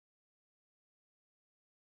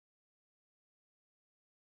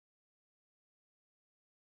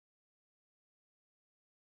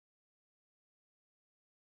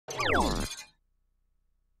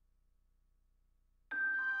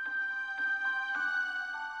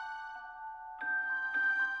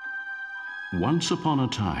Once upon a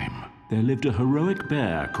time, there lived a heroic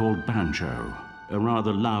bear called Banjo, a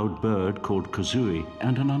rather loud bird called Kazooie,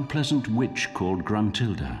 and an unpleasant witch called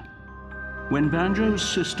Gruntilda. When Banjo's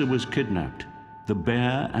sister was kidnapped, the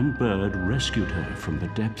bear and bird rescued her from the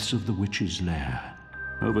depths of the witch's lair,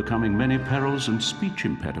 overcoming many perils and speech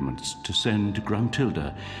impediments to send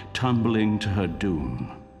Gruntilda tumbling to her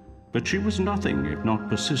doom. But she was nothing if not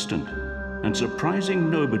persistent, and surprising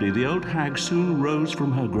nobody, the old hag soon rose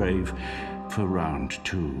from her grave for round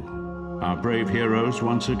 2. Our brave heroes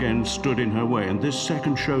once again stood in her way, and this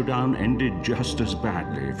second showdown ended just as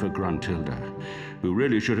badly for Gruntilda, who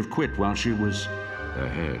really should have quit while she was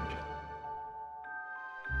ahead.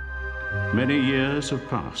 Many years have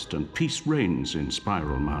passed, and peace reigns in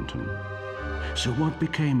Spiral Mountain. So what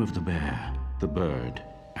became of the bear, the bird,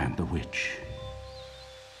 and the witch?